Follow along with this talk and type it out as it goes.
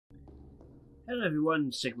Hello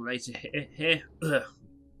everyone, Sigmulator here.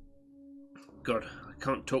 God, I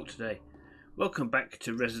can't talk today. Welcome back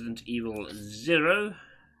to Resident Evil 0.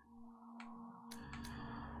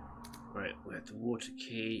 Right, we have the water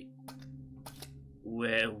key.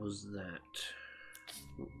 Where was that?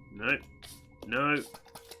 No, no.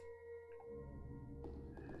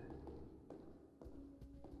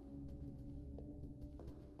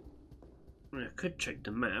 I could check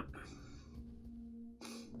the map.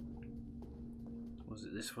 Was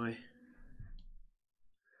it this way?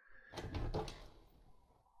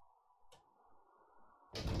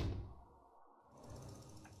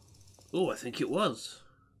 Oh, I think it was.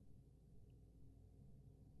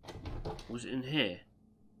 Was it in here?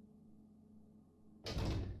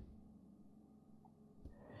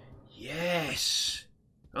 Yes!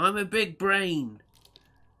 I'm a big brain!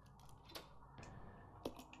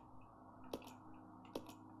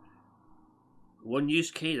 One use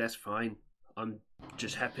key, that's fine. I'm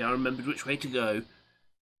just happy I remembered which way to go.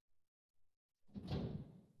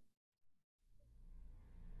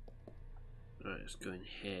 Right, let's go in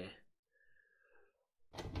here.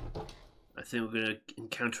 I think we're going to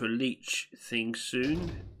encounter a leech thing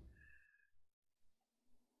soon.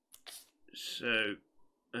 So,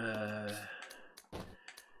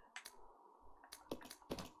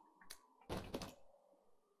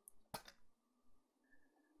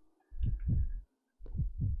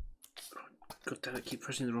 God damn it, keep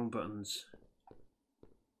pressing the wrong buttons.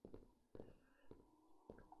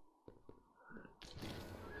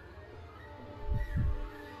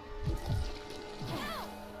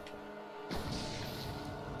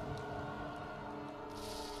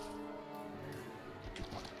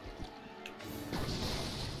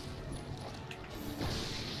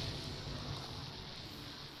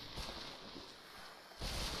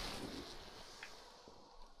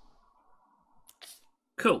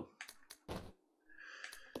 Cool.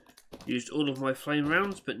 Used all of my flame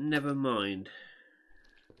rounds, but never mind.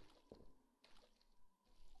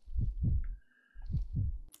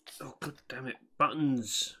 Oh, god damn it.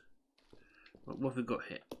 Buttons! What have we got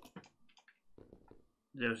here?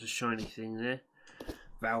 There's a shiny thing there.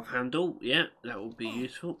 Valve handle. Yeah, that will be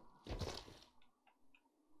useful.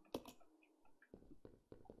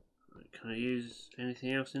 Right, can I use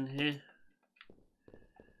anything else in here?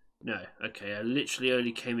 No. Okay, I literally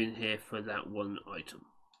only came in here for that one item.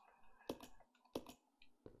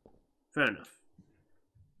 Fair enough.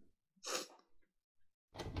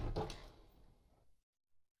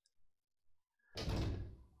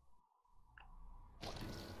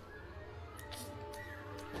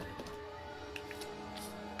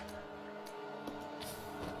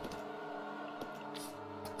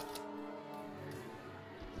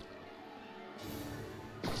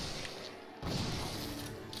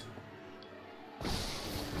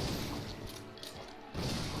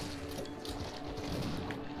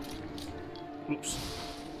 Oops.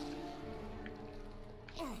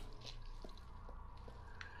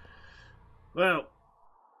 Well,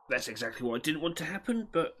 that's exactly what I didn't want to happen,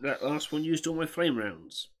 but that last one used all my flame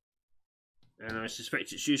rounds. And I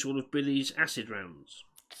suspect it's used all of Billy's acid rounds.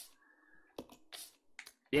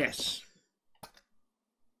 Yes.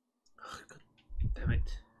 Oh, God damn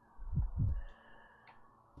it.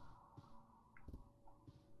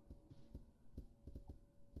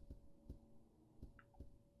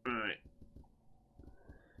 Alright.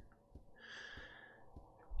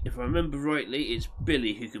 If I remember rightly, it's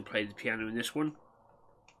Billy who can play the piano in this one.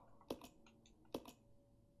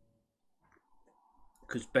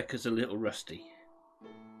 Because Becca's a little rusty.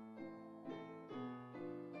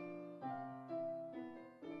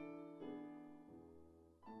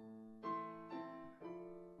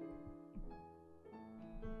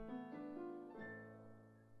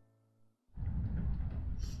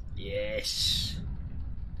 Yes.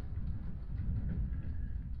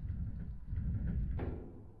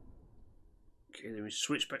 Okay, then we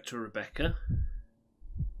switch back to Rebecca.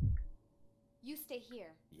 You stay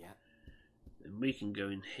here. Yeah. Then we can go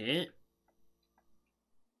in here.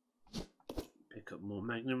 Pick up more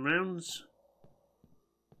Magnum rounds.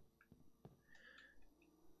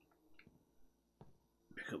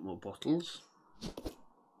 Pick up more bottles.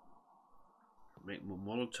 Make more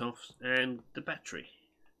Molotovs and the battery.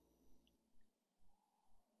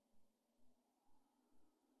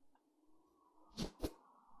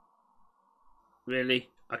 Really?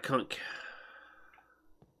 I can't.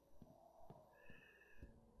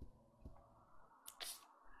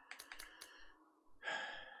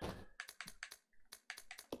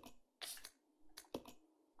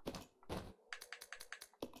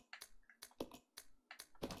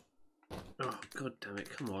 Oh, god damn it,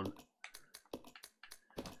 come on.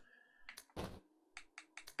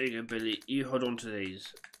 There you go, Billy. You hold on to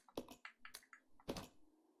these.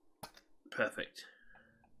 Perfect.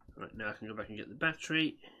 Right, now I can go back and get the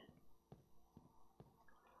battery.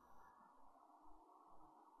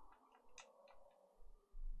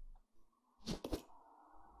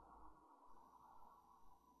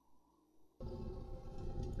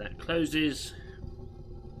 That closes.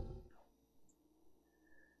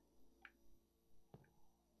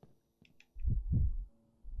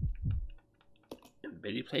 And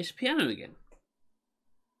Billy plays the piano again.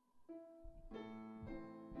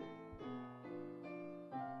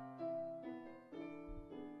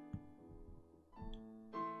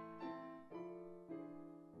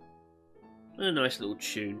 A nice little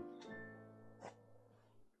tune.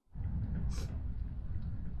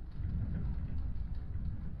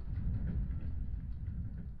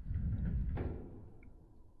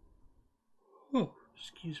 Oh,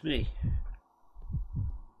 excuse me.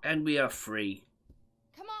 And we are free.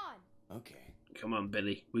 Come on. Okay. Come on,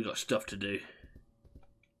 Billy. We got stuff to do.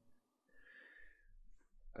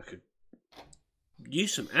 I could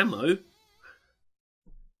use some ammo.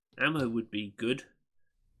 Ammo would be good.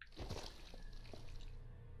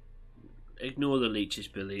 Ignore the leeches,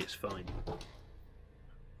 Billy. It's fine.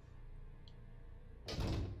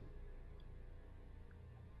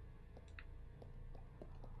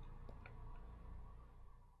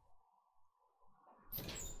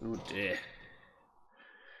 Oh dear.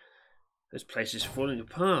 This place is falling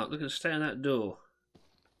apart. Look at the state of that door.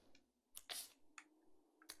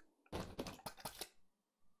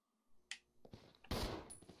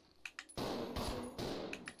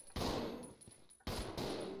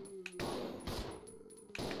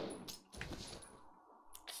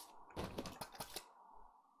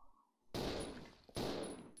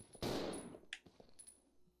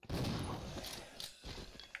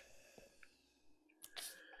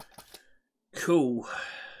 Cool.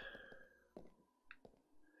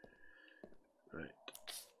 Right.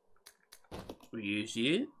 We'll use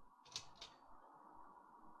you.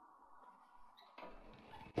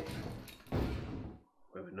 We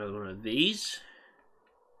have another one of these.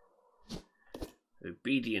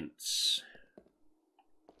 Obedience.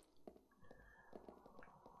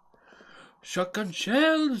 Shotgun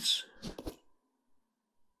shells!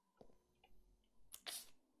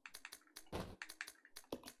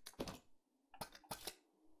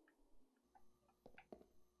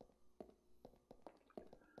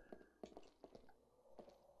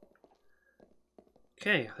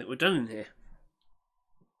 Okay, I think we're done in here.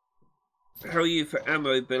 How are you for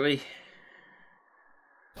ammo, Billy?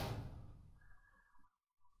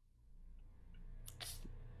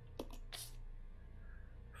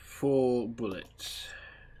 Four bullets.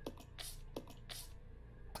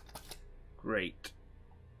 Great.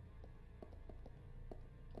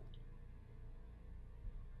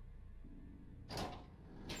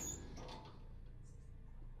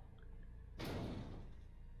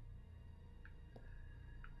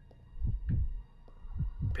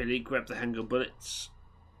 Billy, grab the hanger bullets.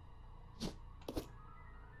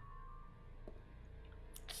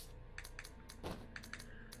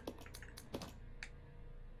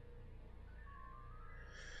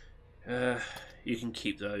 You can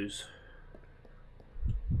keep those.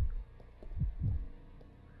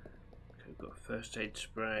 Okay, we've got a first aid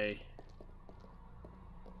spray.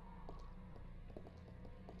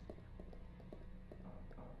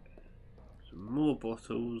 Some more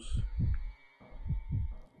bottles.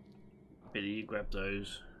 Billy, you grab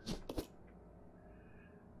those.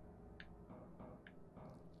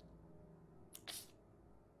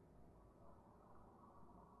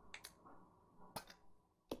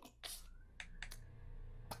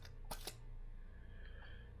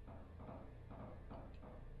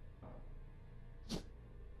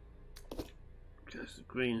 There's the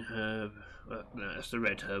green herb. No, that's the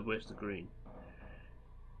red herb. Where's the green?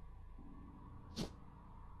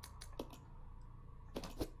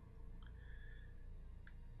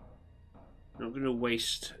 I'm not going to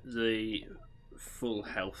waste the full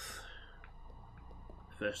health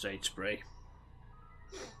first aid spray.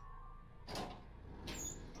 I'm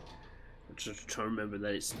just trying to remember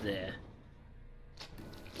that it's there.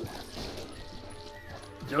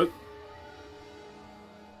 Nope.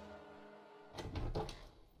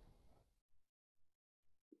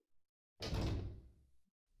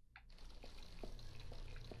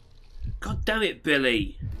 God damn it,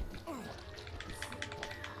 Billy!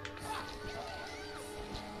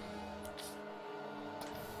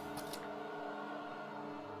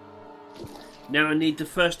 Now I need the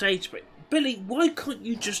first aid spray. Billy, why can't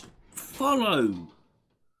you just follow?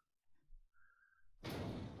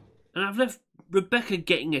 And I've left Rebecca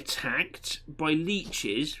getting attacked by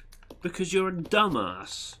leeches because you're a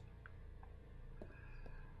dumbass.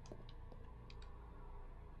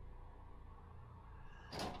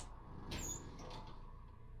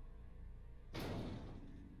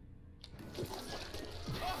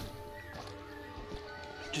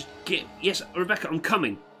 Just get... Yes, Rebecca, I'm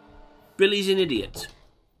coming. Billy's an idiot.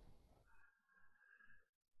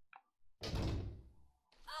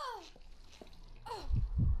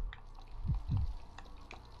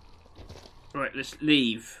 Right, let's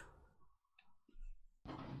leave.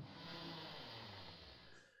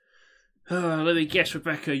 Let me guess,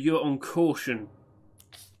 Rebecca, you're on caution.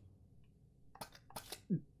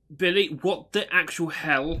 Billy, what the actual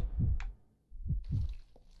hell?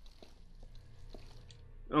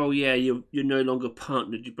 Oh yeah, you're no longer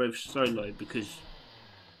partnered, you're both solo because...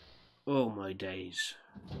 Oh my days.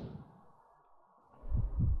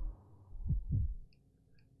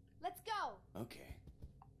 Let's go. Okay.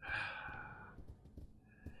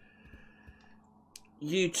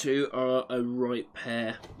 You two are a right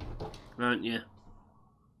pair, aren't you?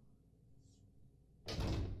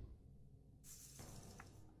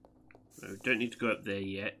 No, don't need to go up there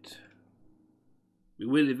yet. We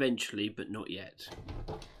will eventually, but not yet.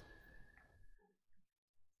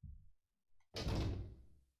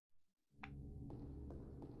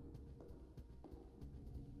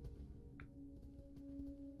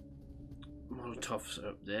 Molotovs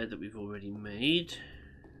up there that we've already made.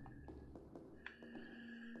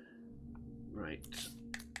 Right.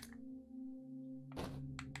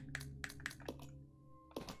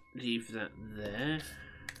 Leave that there.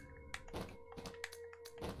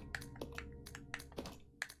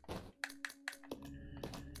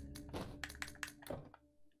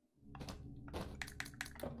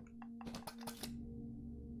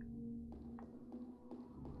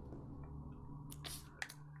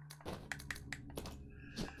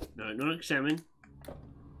 No, not examine.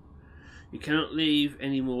 You cannot leave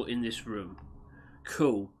any more in this room.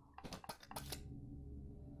 Cool.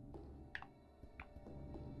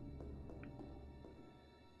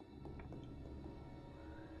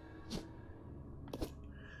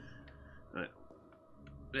 Right.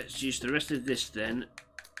 Let's use the rest of this then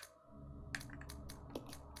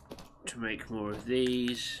to make more of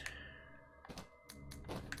these.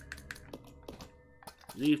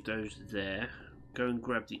 Leave those there. Go and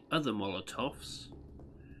grab the other Molotovs.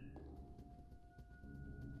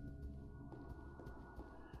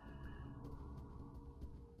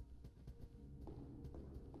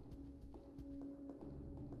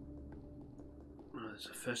 Oh, there's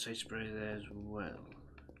a first aid spray there as well.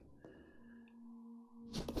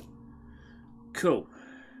 Cool.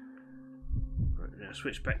 Right, now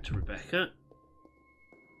switch back to Rebecca.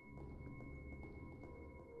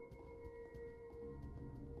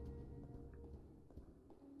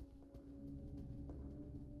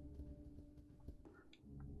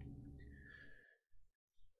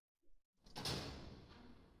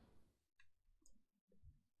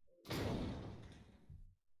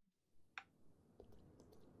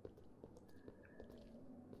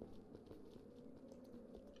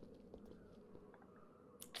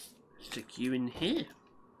 Stick you in here.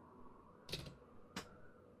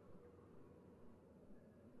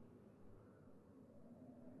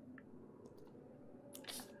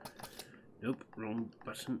 Nope, wrong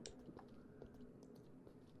button.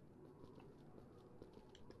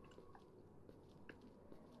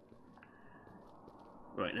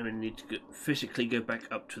 Right, now we need to physically go back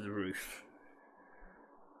up to the roof.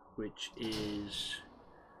 Which is...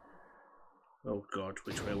 Oh god,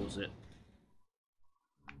 which way was it?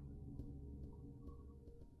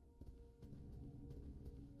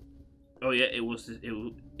 Oh yeah, it was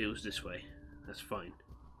this way. That's fine.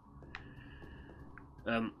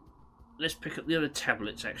 Let's pick up the other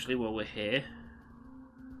tablets actually while we're here.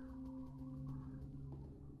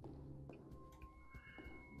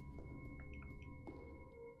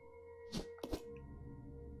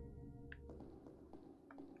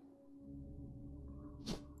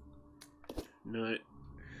 No,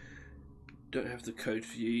 don't have the code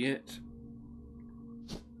for you yet.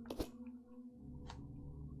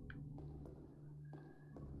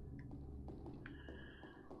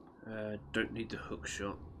 Don't need the hook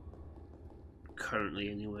shot. Currently,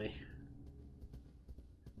 anyway.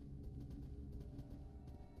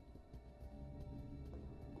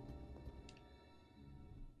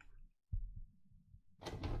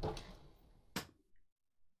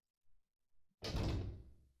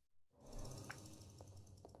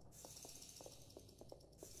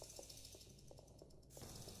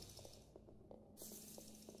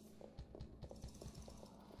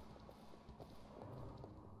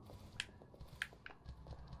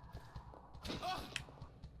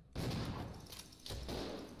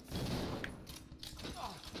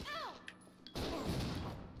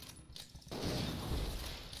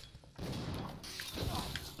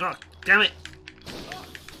 Damn it!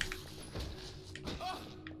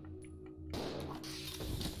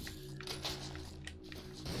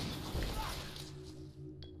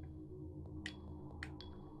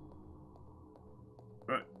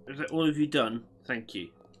 Right, is that all of you done? Thank you.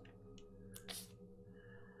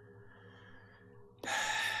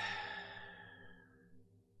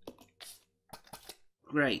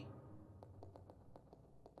 Great.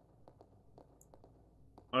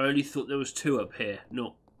 I only thought there was 2 up here,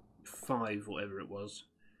 not 5, whatever it was.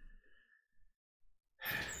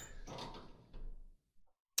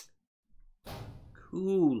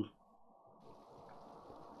 Cool.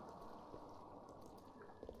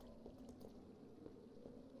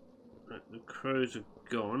 Right, the crows are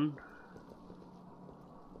gone.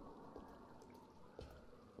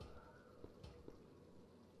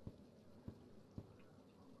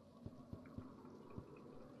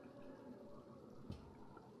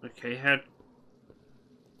 Okay, how...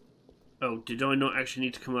 Oh, did I not actually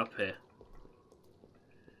need to come up here?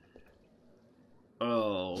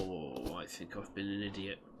 Oh, I think I've been an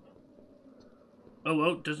idiot. Oh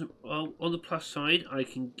well, doesn't... Well, on the plus side, I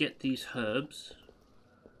can get these herbs.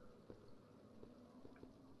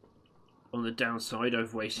 On the downside,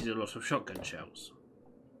 I've wasted a lot of shotgun shells.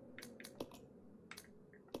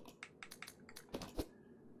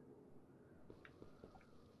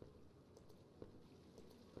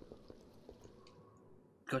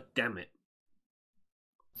 God damn it.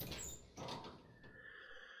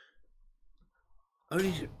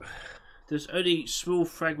 There's only small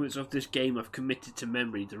fragments of this game I've committed to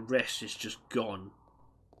memory. The rest is just gone.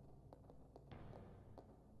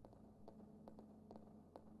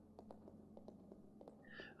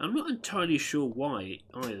 I'm not entirely sure why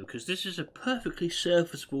either, because this is a perfectly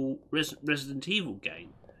serviceable Resident Evil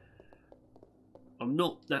game. I'm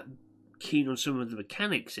not that keen on some of the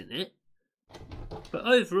mechanics in it, but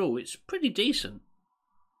overall it's pretty decent.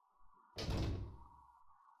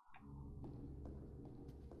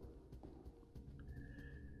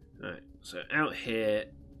 Right, so out here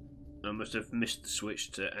I must have missed the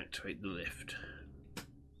switch to activate the lift.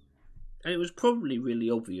 And it was probably really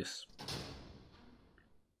obvious.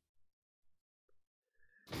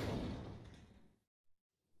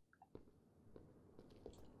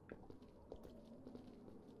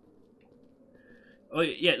 Oh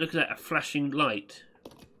yeah, look at that, a flashing light.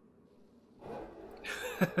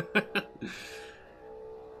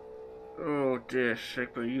 Oh dear,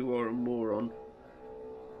 Sigma, you are a moron.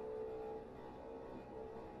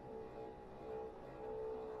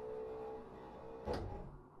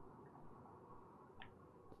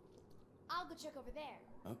 I'll go check over there.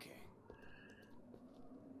 Okay.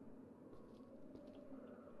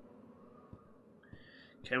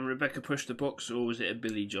 Can Rebecca push the box, or was it a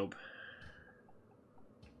Billy job?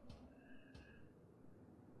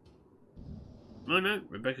 Oh no,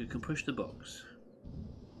 Rebecca can push the box.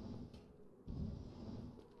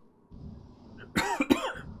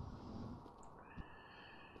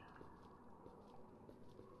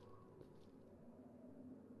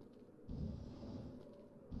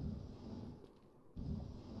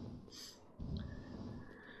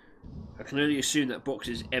 I can only assume that box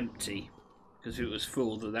is empty, because if it was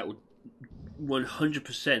full, then that would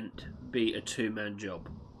 100% be a 2-man job.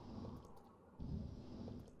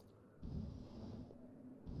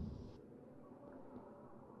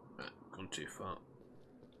 Gone too far.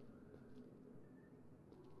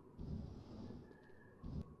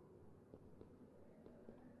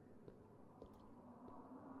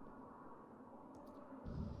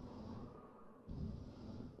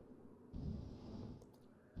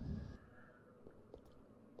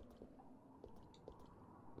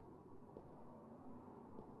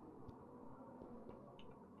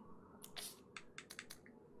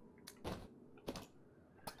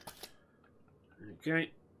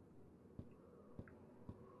 Okay.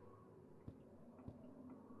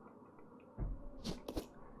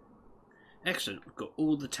 Excellent, we've got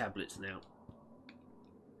all the tablets now.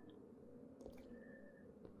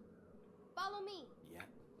 Follow me. Yeah.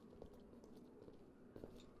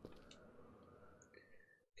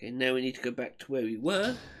 Okay, now we need to go back to where we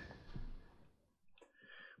were.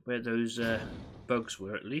 Where those bugs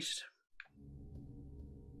were, at least.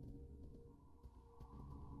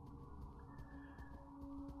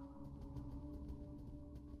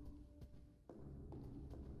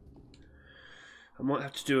 I might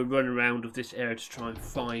have to do a run around of this area to try and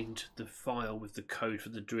find the file with the code for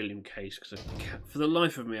the drilling case, because for the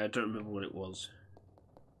life of me I don't remember what it was.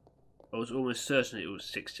 I was almost certain it was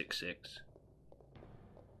 666.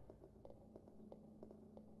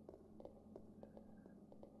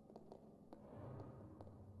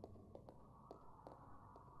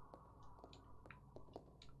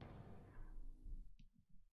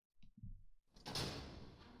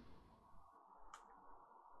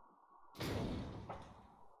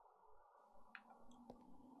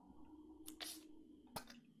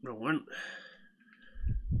 Wrong one.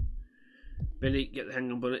 Billy, get the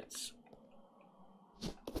hang on bullets.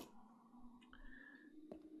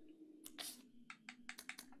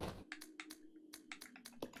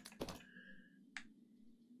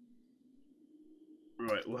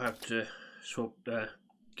 Right, we'll have to swap,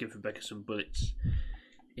 give Rebecca some bullets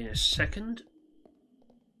in a second.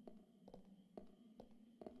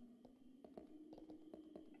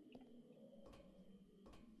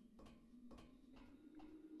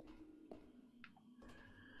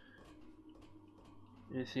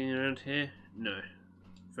 Anything around here? No.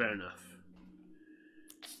 Fair enough.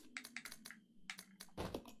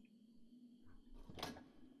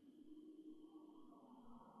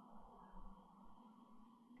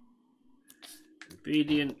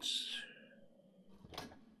 Obedience.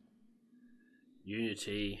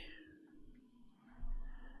 Unity.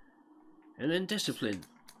 And then discipline.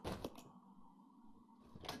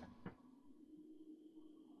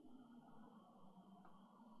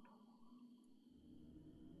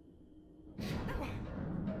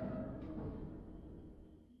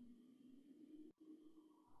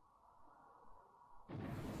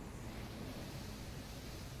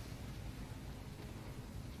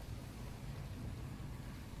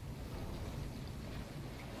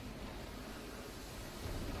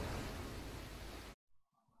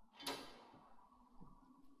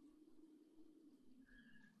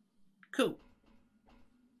 Cool.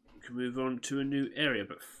 We can move on to a new area,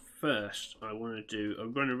 but first I want to do a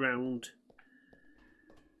run around.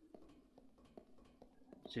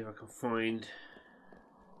 See if I can find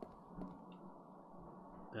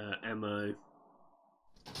ammo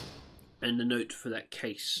and the note for that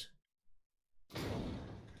case.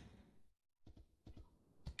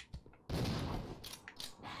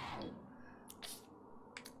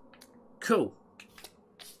 Cool.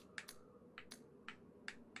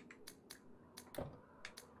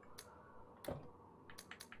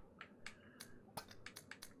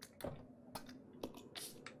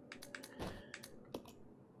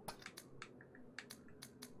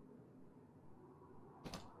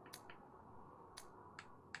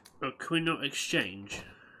 Oh, can we not exchange?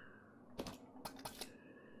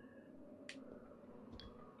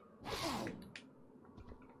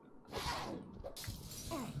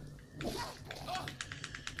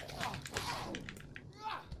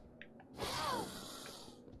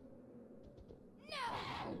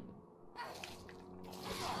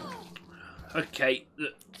 Okay,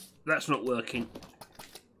 that's not working.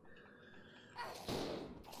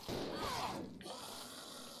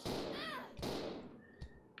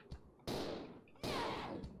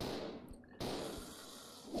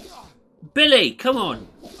 Billy, come on!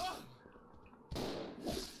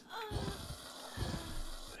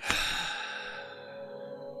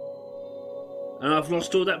 And I've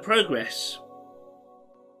lost all that progress.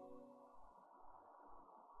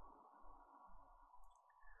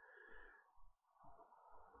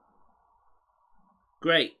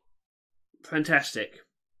 Great. Fantastic.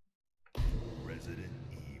 Resident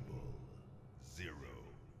Evil 0.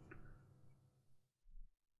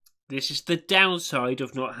 This is the downside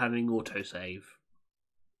of not having autosave.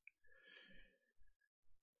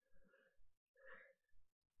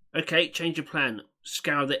 Okay, change of plan.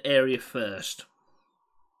 Scour the area first.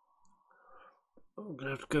 Oh, I'm gonna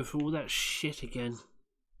have to go through all that shit again.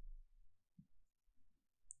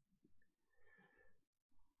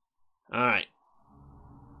 Alright.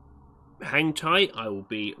 Hang tight, I will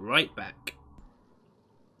be right back.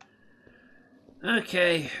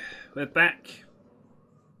 Okay, we're back.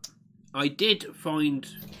 I did find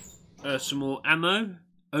some more ammo,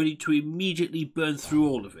 only to immediately burn through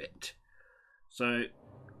all of it. So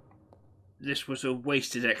this was a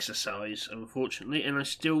wasted exercise, unfortunately, and I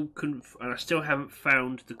still haven't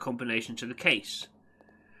found the combination to the case.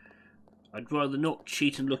 I'd rather not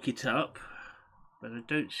cheat and look it up, but I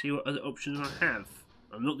don't see what other options I have.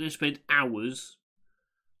 I'm not going to spend hours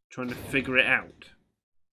trying to figure it out.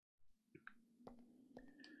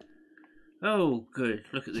 Oh, good.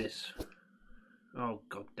 Look at this. Oh,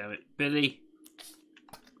 god damn it. Billy,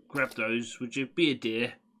 grab those, would you? Be a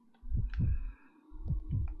dear.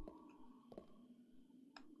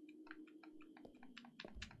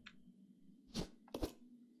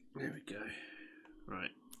 There we go.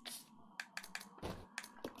 Right.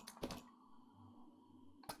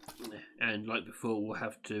 And like before, we'll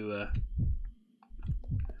have to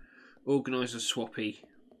organise a swappy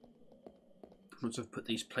once I've put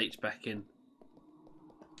these plates back in.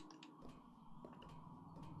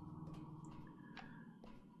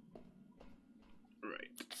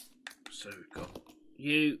 Right. So we've got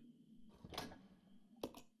you.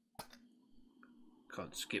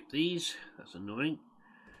 Can't skip these. That's annoying.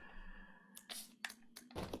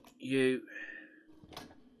 You.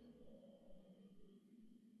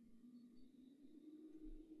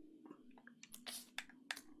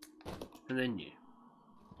 And then you.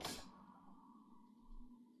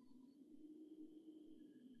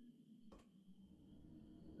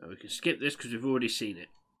 Now we can skip this because we've already seen it.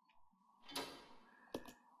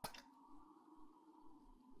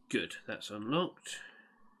 Good, that's unlocked.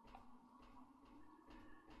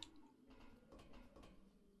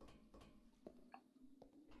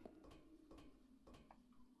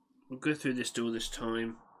 We'll go through this door this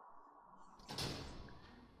time.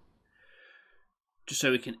 Just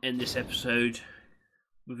so we can end this episode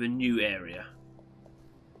with a new area.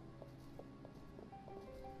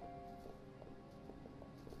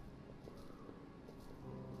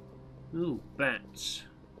 Ooh, bats.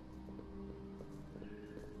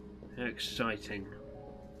 How exciting.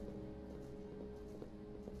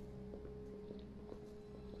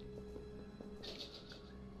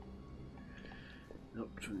 Up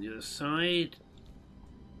from the other side.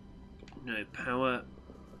 No power.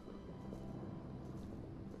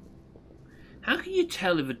 How can you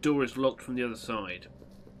tell if a door is locked from the other side?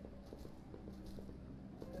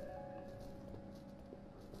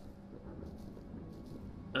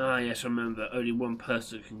 Ah, yes, I remember. Only one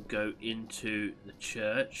person can go into the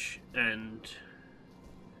church, and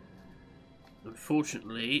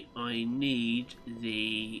unfortunately, I need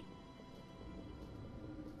the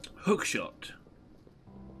hookshot.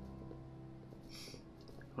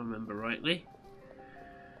 If I remember rightly.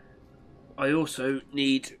 I also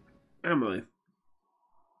need ammo.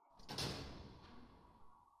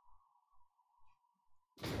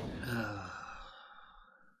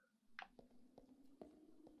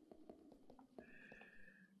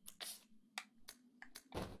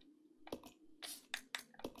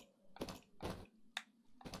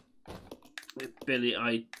 Billy,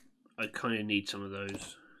 I kind of need some of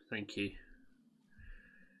those. Thank you.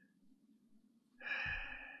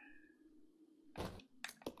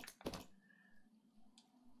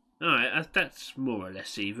 Alright, that's more or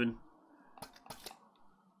less even. I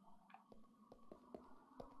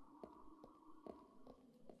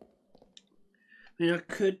mean, I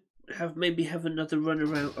could have maybe have another run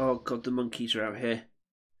around. Oh god, the monkeys are out here.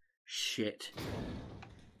 Shit.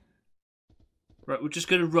 Right, we're just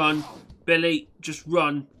going to run. Billy, just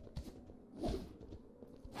run.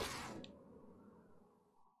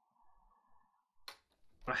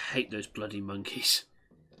 I hate those bloody monkeys.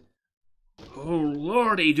 Oh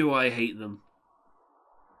lordy, do I hate them.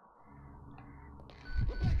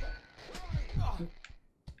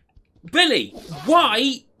 Billy,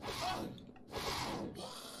 why?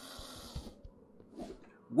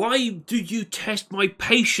 Why do you test my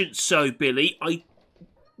patience so, Billy?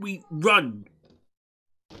 We run.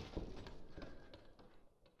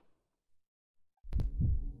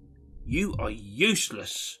 You are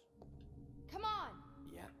useless. Come on.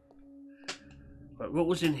 Yeah. Right, what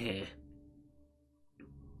was in here?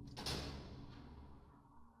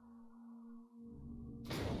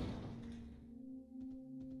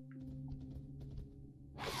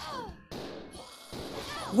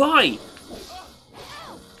 Why?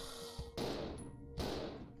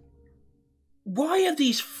 Why are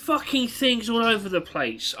these fucking things all over the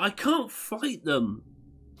place? I can't fight them.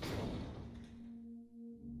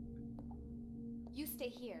 You stay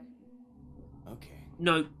here. Okay.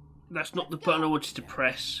 No, that's not the button I wanted to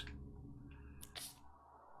press.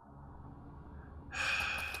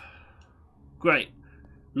 Great.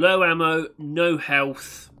 Low ammo, no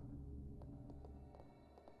health.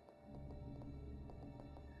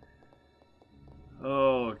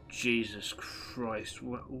 Oh, Jesus Christ.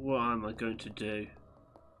 What am I going to do?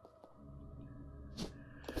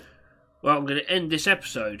 Well, I'm going to end this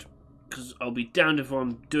episode, because I'll be damned if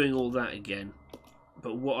I'm doing all that again.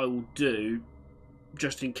 But what I will do,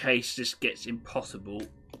 just in case this gets impossible,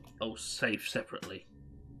 I'll save separately.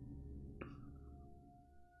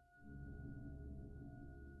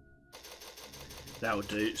 That will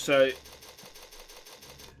do. So,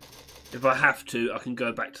 if I have to, I can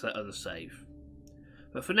go back to that other save.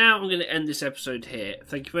 But for now, I'm going to end this episode here.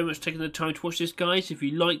 Thank you very much for taking the time to watch this, guys. If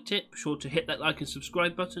you liked it, be sure to hit that like and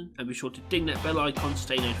subscribe button, and be sure to ding that bell icon to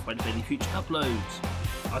stay notified of any future uploads.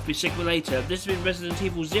 I've been Sigma Later. This has been Resident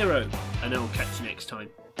Evil 0, and I will catch you next time.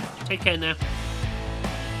 Take care now.